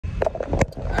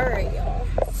Alright, y'all.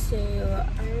 So,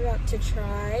 I'm about to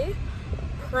try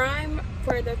Prime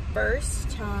for the first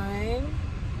time.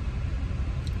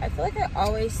 I feel like I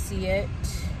always see it.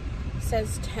 It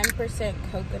says 10%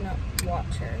 coconut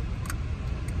water.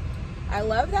 I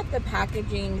love that the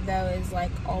packaging, though, is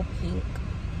like all pink.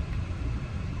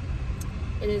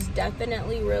 It is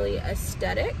definitely really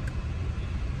aesthetic.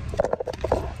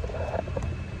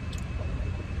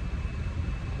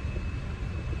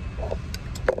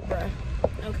 Bruh.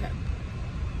 Okay.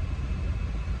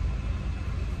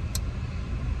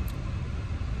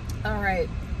 Alright.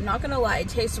 Not gonna lie, it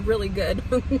tastes really good.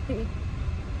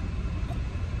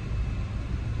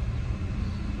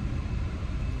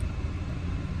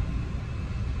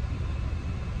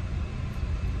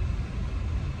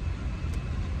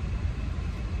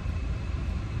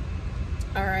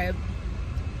 Alright.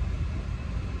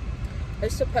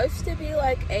 It's supposed to be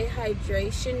like a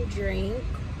hydration drink.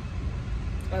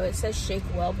 Oh, it says shake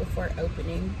well before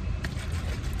opening.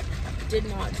 Did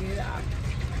not do that.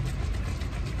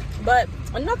 But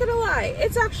I'm not gonna lie,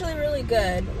 it's actually really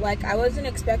good. Like, I wasn't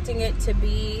expecting it to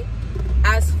be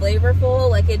as flavorful.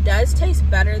 Like, it does taste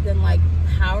better than like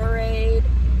Powerade.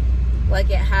 Like,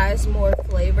 it has more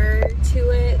flavor to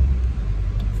it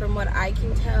from what I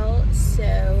can tell.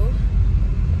 So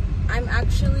I'm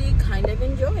actually kind of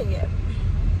enjoying it.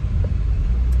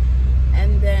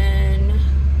 And then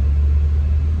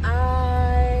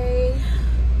I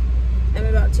am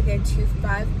about to go to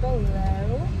Five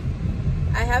Below.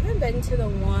 I haven't been to the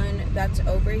one that's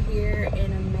over here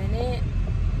in a minute.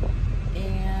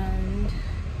 And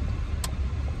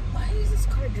why is this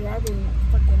car driving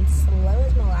fucking slow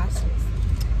as molasses?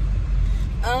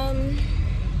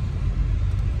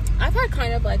 I've had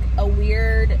kind of like a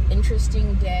weird,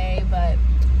 interesting day, but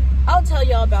I'll tell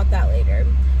y'all about that later.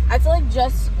 I feel like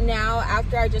just now,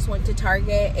 after I just went to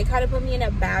Target, it kind of put me in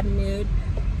a bad mood.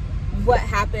 What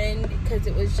happened, because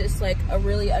it was just like a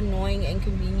really annoying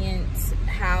inconvenience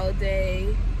how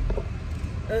they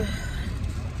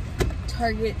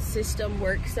Target system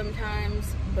works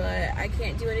sometimes, but I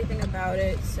can't do anything about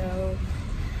it, so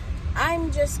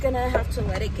I'm just gonna have to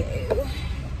let it go.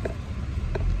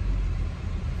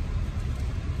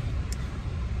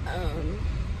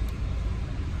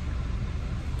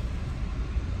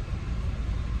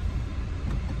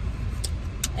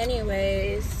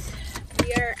 Anyways,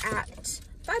 we are at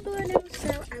Five Below now,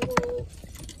 so I will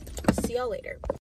see y'all later.